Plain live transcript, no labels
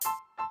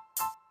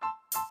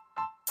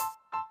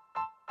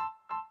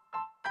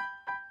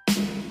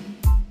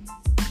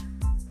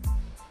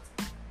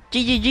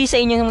GGG sa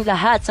inyong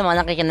lahat sa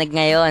mga nakikinig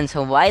ngayon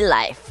sa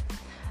Wildlife.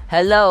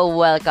 Hello,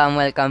 welcome.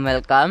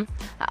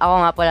 Ako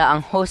nga pala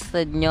ang host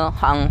nyo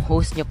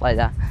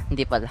pala.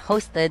 Hindi pala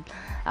hosted.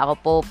 Ako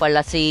po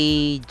pala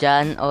si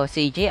Jan o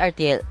si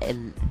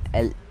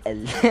JRTLLL.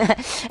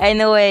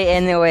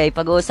 Anyway,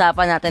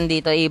 pag-uusapan natin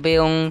dito iba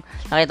yung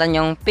nakita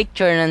nyong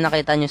picture na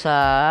nakita nyo sa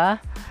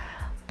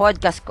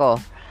podcast ko.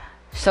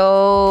 So,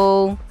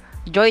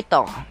 Joy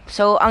Talk.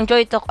 So, ang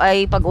Joy Talk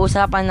ay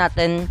pag-uusapan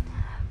natin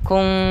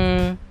kung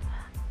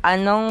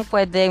anong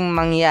pwedeng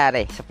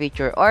mangyari sa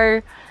future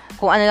or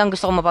kung ano lang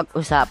gusto ko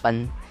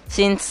mapag-usapan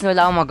since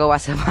wala akong magawa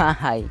sa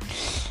bahay.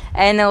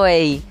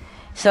 Anyway,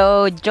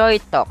 so Joy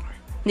Talk.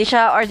 Hindi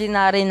siya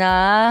ordinary na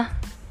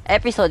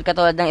episode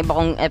katulad ng iba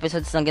kong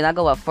episodes na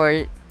ginagawa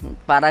for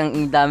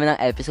parang dami ng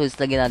episodes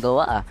na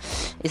ginagawa.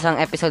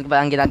 Isang episode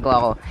pa ang ginagawa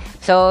ko.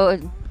 So,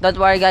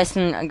 don't worry guys,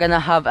 I'm gonna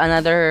have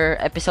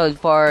another episode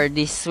for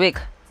this week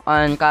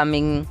on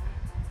coming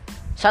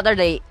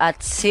Saturday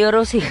at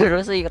 0:00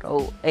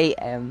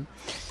 AM.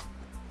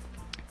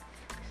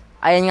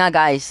 Ayun nga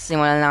guys,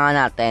 simulan na nga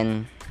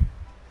natin.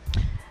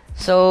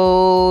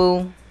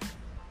 So,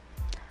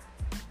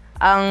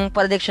 ang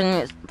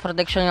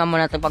prediction nga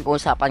muna natin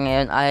pag-uusapan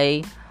ngayon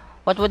ay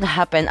what would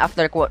happen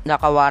after what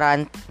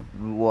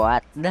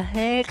the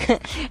heck?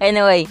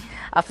 Anyway,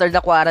 after the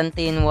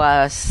quarantine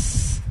was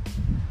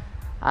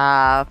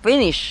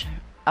finished.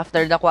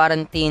 After the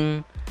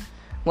quarantine,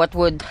 what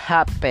would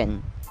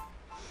happen?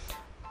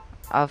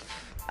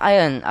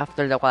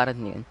 After the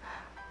quarantine.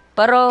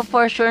 Pero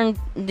for sure,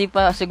 hindi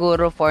pa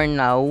siguro for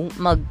now,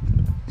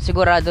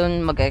 sigurado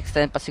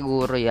mag-extend pa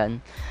siguro yan.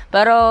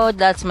 Pero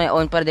that's my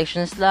own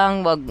predictions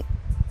lang, wag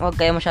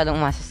kayo masyadong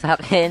umasa sa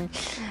akin.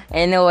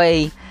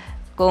 Anyway,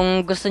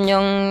 kung gusto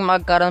nyong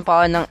magkaroon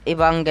pa ako ng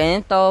ibang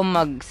ganito,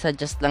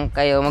 mag-suggest lang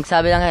kayo,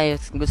 magsabi lang kayo,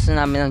 gusto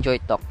namin ng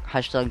Joy Talk,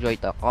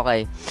 #JoyTalk,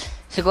 okay.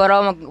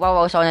 Siguro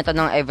magpapausa ko nito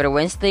ng every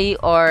Wednesday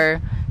or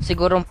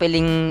siguro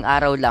piling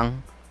araw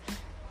lang.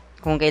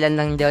 Kung kailan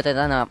lang hindi ako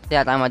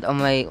tinatamad o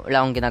wala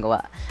akong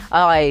ginagawa.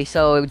 Okay,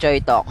 so Joy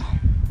Talk.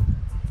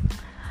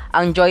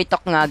 Ang Joy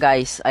Talk nga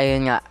guys,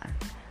 ayun nga.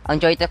 Ang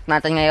Joy Talk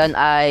natin ngayon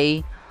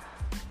ay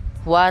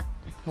what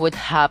would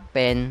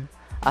happen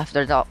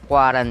after the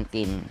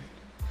quarantine.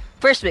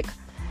 First week.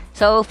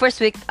 So,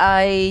 first week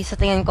ay sa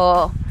tingin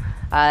ko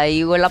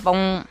ay wala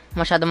pang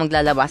masyadong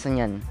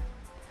maglalabasan yan.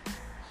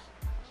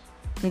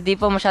 Hindi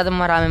pa masyadong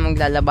marami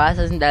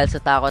maglalabasan dahil sa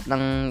takot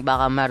ng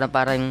baka meron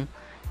parang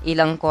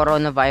ilang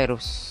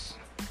coronavirus.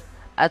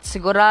 At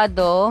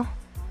sigurado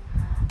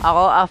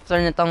ako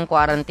after nitong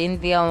quarantine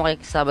hindi ako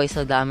makikisabay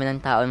sa dami ng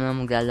tao na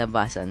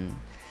maglalabasan.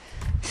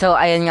 So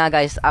ayun nga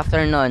guys,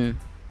 after 1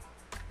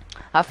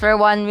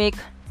 week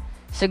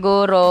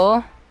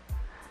siguro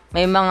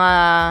may mga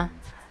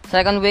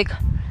second week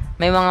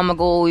may mga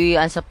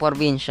mag-uuwian sa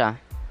probinsya.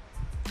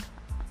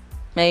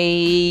 May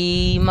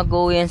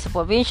mag-uuwian sa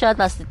probinsya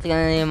tapos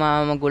titignan na yung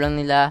mga magulang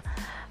nila.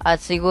 At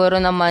siguro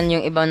naman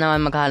yung iba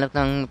naman maghanap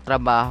ng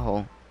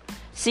trabaho.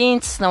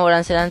 Since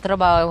nawalan sila ng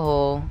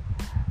trabaho,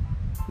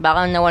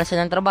 baka nawalan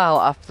sila ng trabaho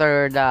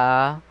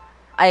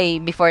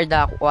before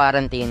the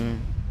quarantine.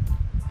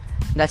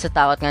 Dahil sa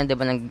takot nga, di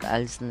ba,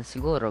 nag-alis na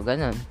siguro,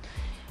 ganun.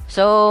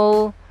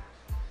 So,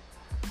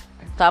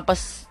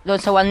 tapos,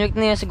 doon sa 1 week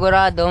na yun,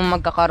 sigurado,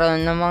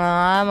 magkakaroon ng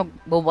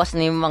magbubukas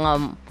na yung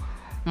mga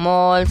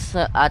malls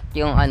at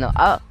yung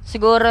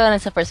siguro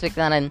sa first week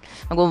na rin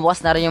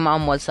magbubukas na rin yung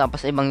mga malls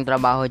tapos ibang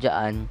trabaho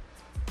dyan.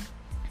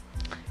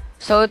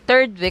 So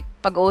third week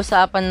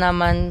pag-uusapan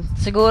naman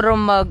siguro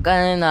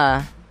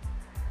maglalaylo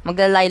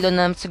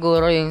na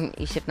siguro yung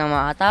isip ng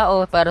mga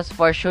tao, pero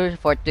for sure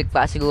fourth week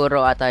pa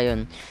siguro ata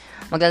yun.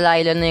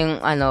 Maglalaylo na yung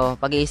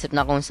pag-iisip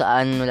na kung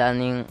saan wala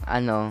na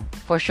yung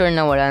for sure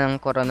na wala ng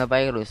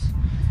coronavirus.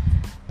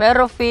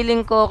 Pero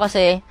feeling ko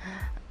kasi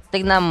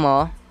tignan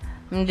mo,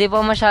 hindi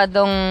pa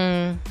masyadong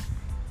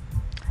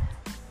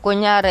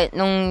kunyari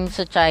nung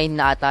sa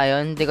China ata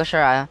yun, hindi ko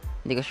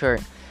sure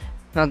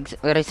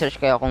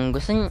mag-research kayo kung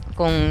gusto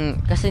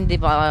kasi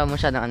hindi pa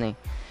masyadong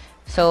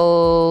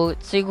so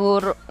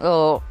siguro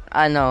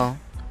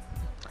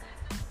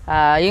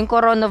yung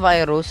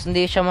coronavirus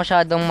hindi siya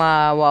masyadong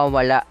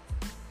mawawala.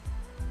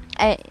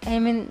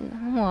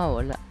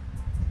 Mawawala,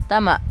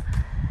 tama,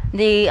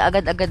 hindi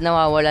agad-agad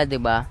nawawala,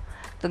 diba?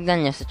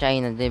 Tignan niya sa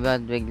China, diba?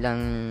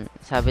 Biglang,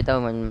 sabi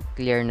daw,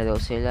 clear na daw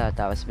sila.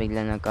 Tapos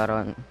biglang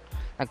nagkaroon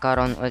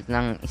ulit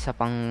ng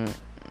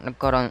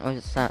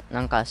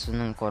ng kaso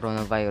ng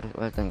coronavirus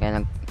ulit.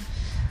 Kaya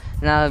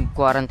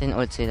nag-quarantine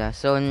ulit sila.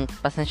 So,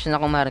 pasensya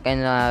na kung meron kayo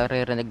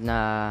naririnig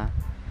na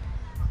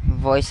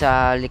voice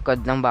sa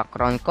likod ng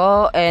background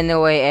ko.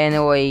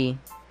 Anyway.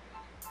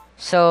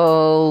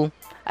 So,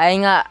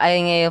 ayun nga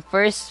yung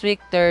first week,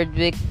 third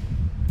week.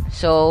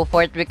 So,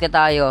 fourth week na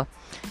tayo.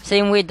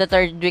 Same with the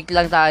third week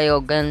lang tayo,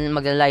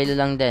 maglalaylo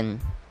lang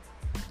din.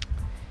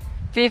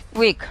 Fifth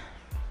week,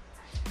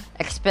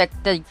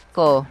 expected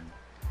ko,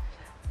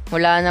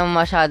 wala nang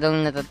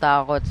masyadong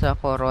natatakot sa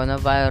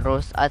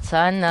coronavirus at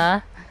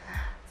sana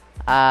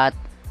at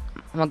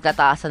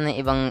magtataasan ng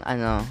ibang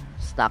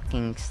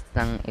stockings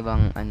ng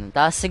ibang ano.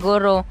 Tapos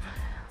siguro,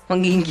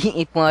 magiging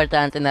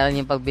importante na rin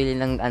yung pagbili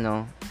ng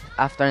ano,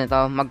 after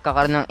nito,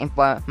 magkakaroon ng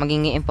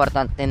magiging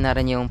importante na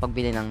rin yung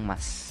pagbili ng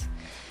mask.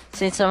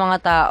 Since sa mga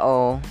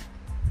tao,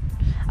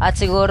 at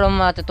siguro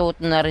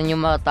matututo na rin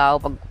yung mga tao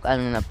pag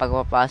ano na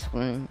pagpapasok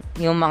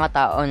yung mga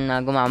tao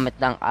na gumamit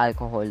ng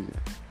alcohol.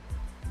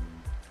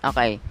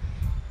 Okay.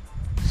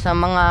 Sa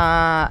mga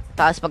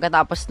taas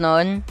pagkatapos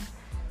noon,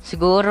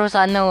 siguro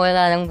sana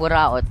wala nang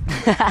buraot.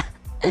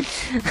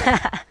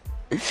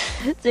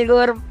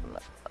 Siguro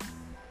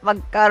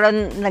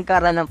nagkaroon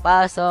ng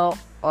pasok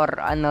or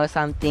ano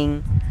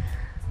something,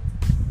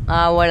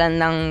 walan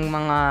ng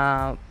mga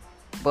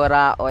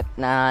buraot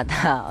na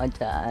tao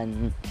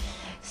dyan.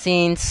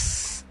 Since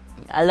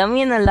alam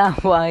niyo na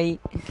laway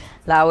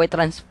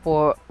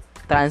transfer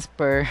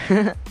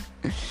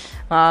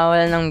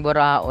wala ng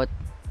buraot.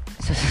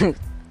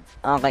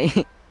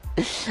 Okay.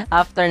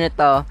 After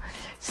nito,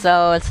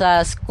 so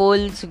sa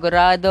school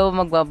sigurado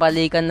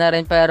magbabalikan na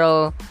rin,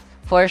 pero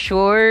for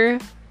sure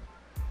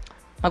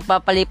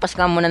magpapalipas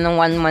ka muna ng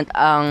 1 month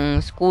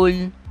ang school.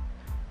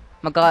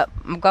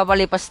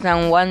 Magpapalipas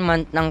ng 1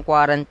 month ng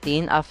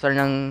quarantine after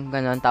ng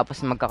ganun,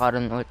 tapos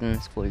magkakaroon ulit ng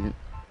school.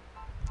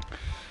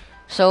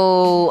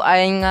 So,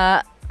 ayun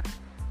nga,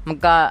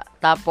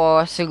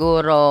 tapos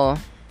siguro,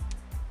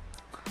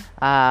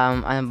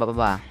 ano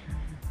ba?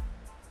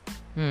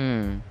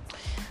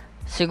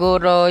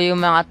 Siguro yung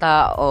mga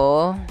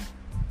tao,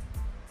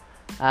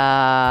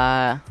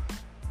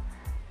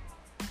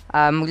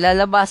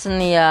 maglalabasan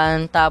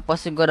niyan,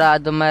 tapos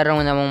sigurado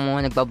mayroon namang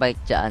mga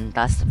nagbabike dyan.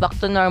 Tapos, back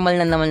to normal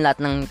na naman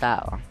lahat ng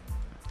tao.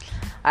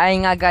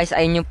 Ayun nga guys,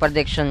 ayun yung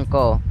prediction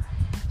ko.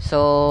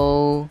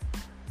 So,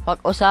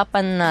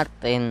 pag-usapan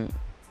natin,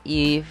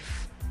 is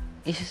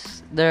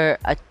there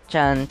a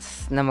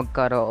chance na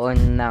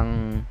magkaroon ng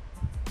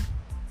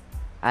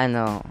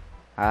ano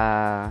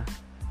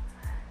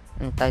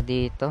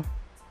dito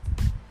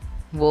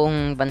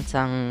buong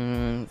bansang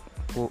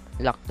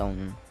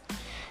lockdown.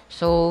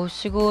 So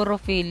siguro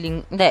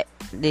feeling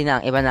hindi na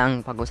iba na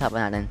ang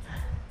pag-usapan natin.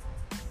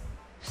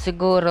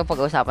 Siguro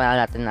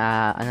pag-usapan natin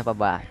ano pa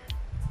ba,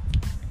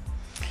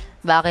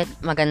 bakit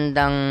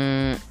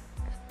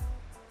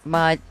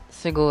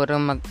siguro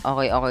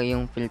okay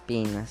yung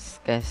Pilipinas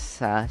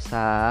kaysa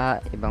sa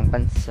ibang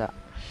bansa.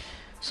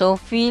 So,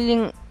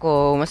 feeling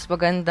ko, mas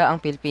maganda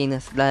ang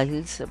Pilipinas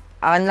dahil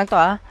akin lang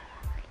to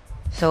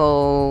So,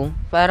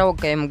 pero huwag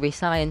kayo mag-base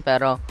sa akin.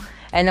 Pero,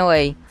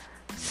 anyway,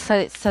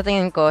 sa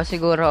tingin ko,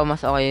 siguro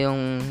mas okay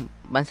yung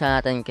bansa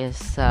natin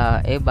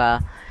kaysa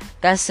iba.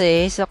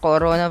 Kasi sa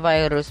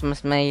coronavirus,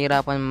 mas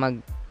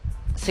mahirapan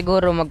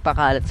siguro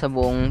magpakalat sa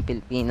buong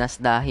Pilipinas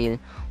dahil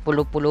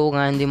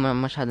pulo-pulungan, hindi mo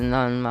masyado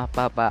na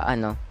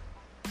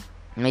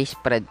may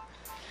spread.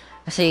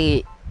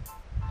 Kasi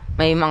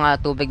may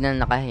mga tubig na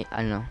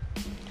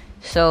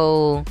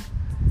So,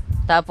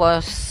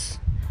 tapos,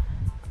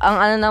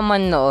 ang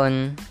naman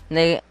noon,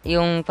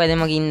 yung pwede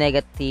maging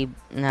negative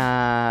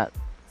na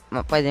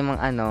pwede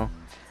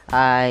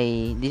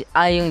ay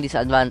yung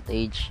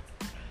disadvantage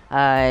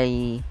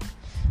ay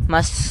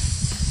mas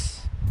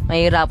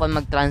mahirapan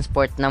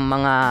mag-transport ng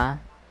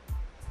mga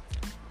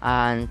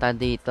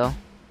dito.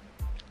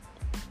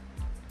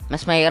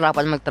 Mas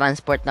mahirapan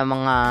mag-transport ng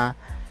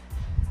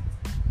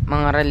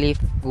mga relief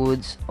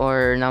goods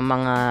or ng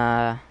mga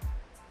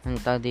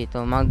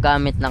dito, mga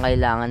gamit na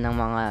kailangan ng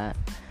mga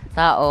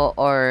tao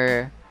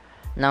or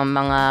ng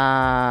mga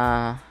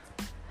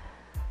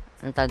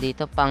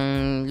dito pang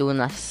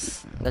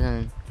lunas,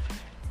 ganun.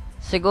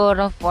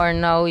 Siguro for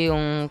now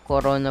yung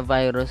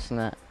coronavirus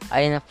nga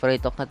ay na free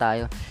talk na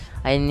tayo.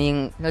 Ay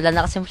wala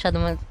na kasi masyado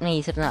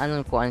naisip na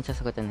kung ano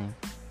sasagutin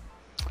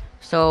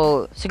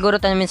So siguro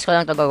 10 minutes ko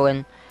lang ito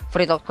gawin.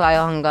 Free talk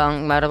tayo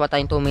hanggang meron pa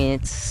tayong 2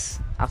 minutes.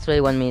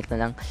 Actually 1 minute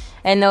na lang.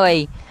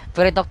 Anyway,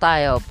 free talk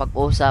tayo.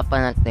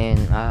 Pag-uusapan natin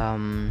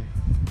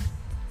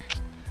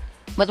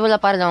ba't wala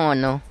pa rin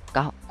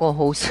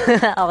co-host?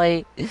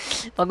 Okay.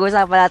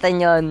 Pag-uusapan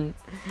natin yon.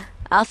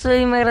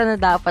 Actually, mayroon na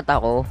dapat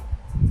ako.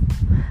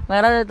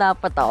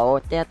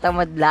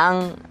 Tinatamad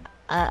lang.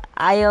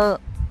 Ayaw.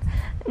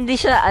 Hindi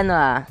siya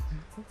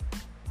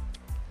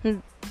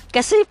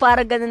kasi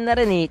para ganun na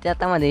rin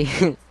tinatamad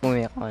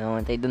Pumiyak ko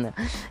naman tayo dun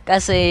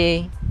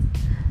Kasi,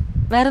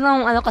 meron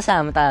akong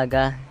kasama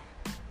talaga.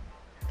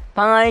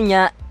 Pangalan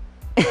niya,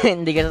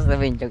 hindi ko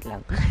sasabihin, joke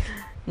lang.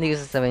 Hindi ko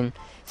sasabihin.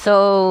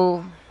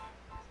 So,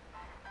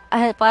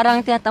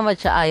 parang tinatamad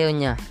siya, ayaw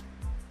niya.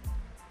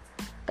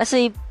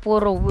 Kasi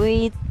puro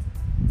wait.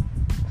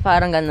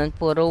 Parang ganun,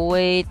 puro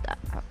wait.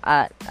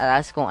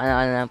 Alas kung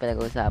ano-ano lang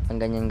pinag-uusapan,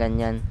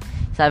 ganyan-ganyan.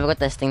 Sabi ko,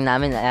 testing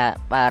namin,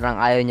 parang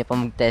ayaw niya pa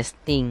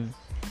mag-testing.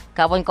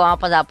 Kapon ko nga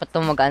pa dapat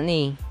itong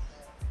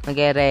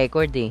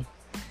mag-record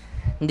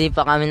Hindi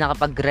pa kami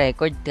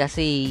nakapag-record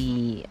kasi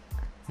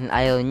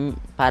ayaw,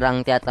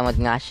 parang tinatamad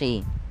nga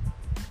siya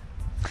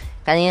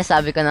Kanina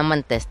sabi ko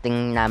naman,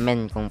 testing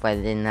namin kung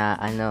pwede na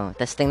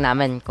testing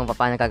namin kung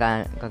paano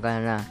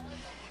kagana.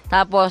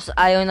 Tapos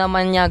ayaw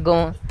naman niya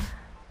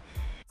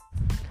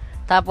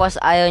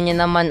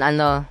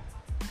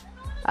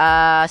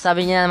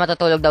Sabi niya na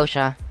matutulog daw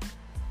siya.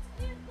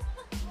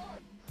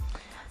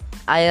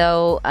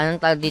 Anong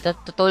tawag dito?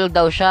 Tutulog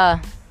daw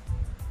siya.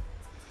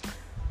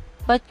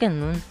 Ba't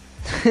ganun?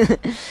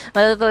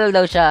 Matutulog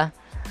daw siya.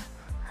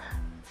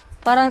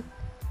 Parang,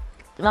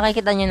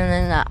 makikita niyo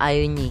na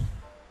ayaw niya.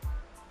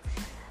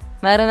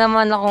 Meron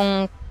naman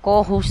akong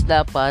co-host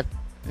dapat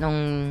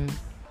nung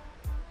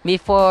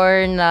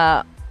before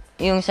na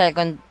yung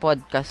second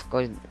podcast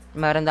ko,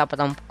 meron dapat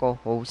akong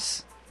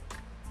co-host.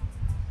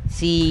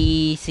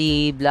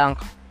 Si Blanc.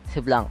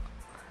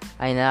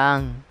 Ay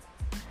lang.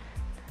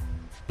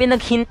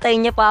 Pinaghintay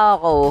niya pa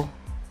ako.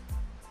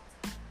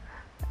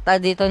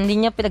 Dito, hindi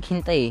niya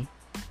pinaghintay.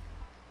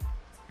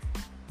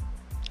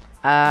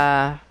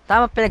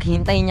 Tama,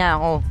 pinaghintay niya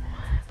ako.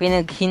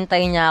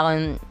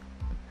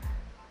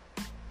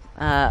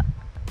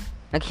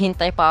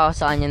 Naghintay pa ako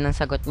sa kanya ng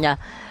sagot niya.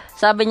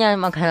 Sabi niya,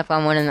 maghanap ka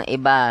muna ng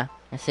iba.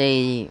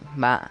 Kasi,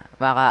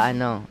 baka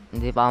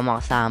hindi pa ako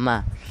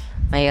makasama.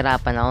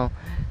 Mahirapan ako.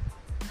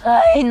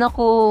 Ay,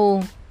 naku.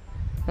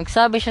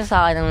 Nagsabi siya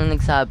sa akin nung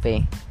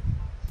nagsabi.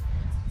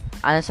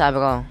 Ano sabi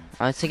ko?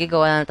 Sige,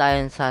 gawa na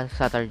tayo sa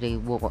Saturday.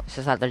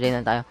 Sa Saturday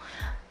na tayo.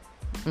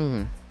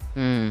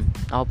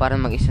 Ako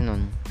parang mag-isa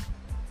nun.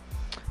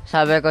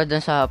 Sabi ko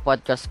dun sa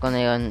podcast ko na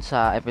yun,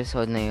 sa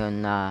episode na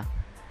yun, na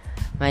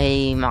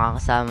may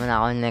makakasama na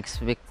ako next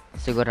week.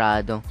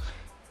 Sigurado.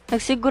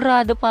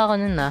 Nagsigurado pa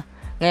ako nun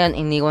Ngayon,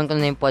 iniwan ko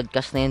na yung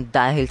podcast na yun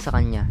dahil sa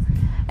kanya.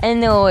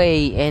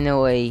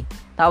 Anyway.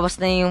 Tapos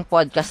na yung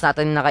podcast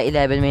natin, naka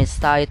 11 minutes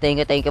tayo.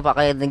 Thank you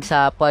pakinig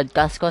sa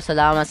podcast ko.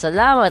 Salamat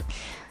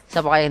sa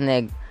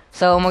pakinig.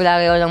 So,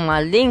 maglalagay ko ng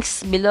mga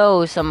links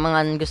below sa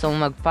mga gustong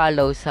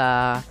mag-follow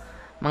sa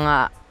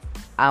mga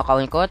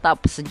account ko.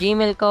 Tapos sa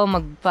Gmail ko,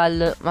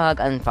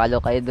 mag-unfollow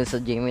kayo dun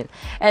sa Gmail.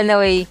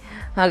 Anyway,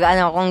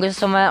 kung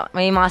gusto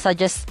may mga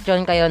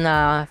suggestion kayo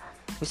na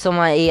gusto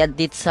i-add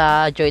dito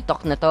sa Joy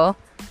Talk na to,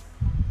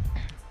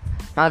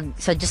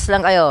 mag-suggest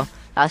lang kayo.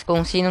 Tapos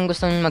kung sinong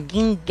gusto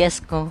maging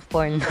guest ko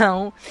for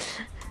now,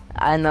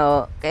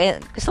 kaya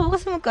gusto ko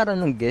kasi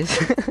magkaroon ng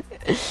guest.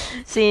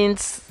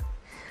 Since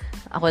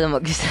ako lang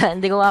mag-isa,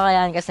 hindi ko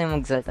kakayahan kasi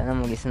magsalita.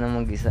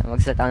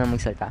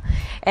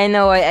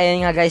 Anyway,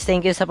 ayun nga guys,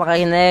 thank you sa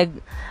pakikinig.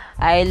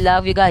 I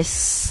love you guys.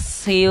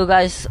 See you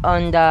guys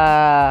on the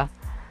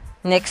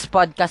next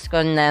podcast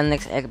ko na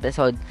next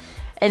episode.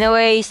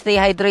 Anyway, stay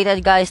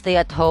hydrated guys, stay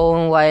at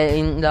home while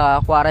in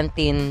the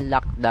quarantine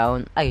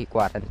lockdown.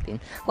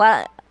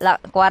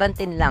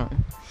 Quarantine lang.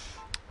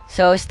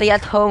 So, stay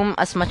at home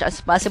as much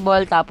as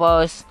possible.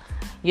 Tapos,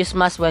 use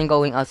mask when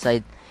going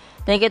outside.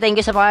 Thank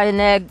you sa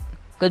pakikinig.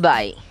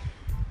 Goodbye.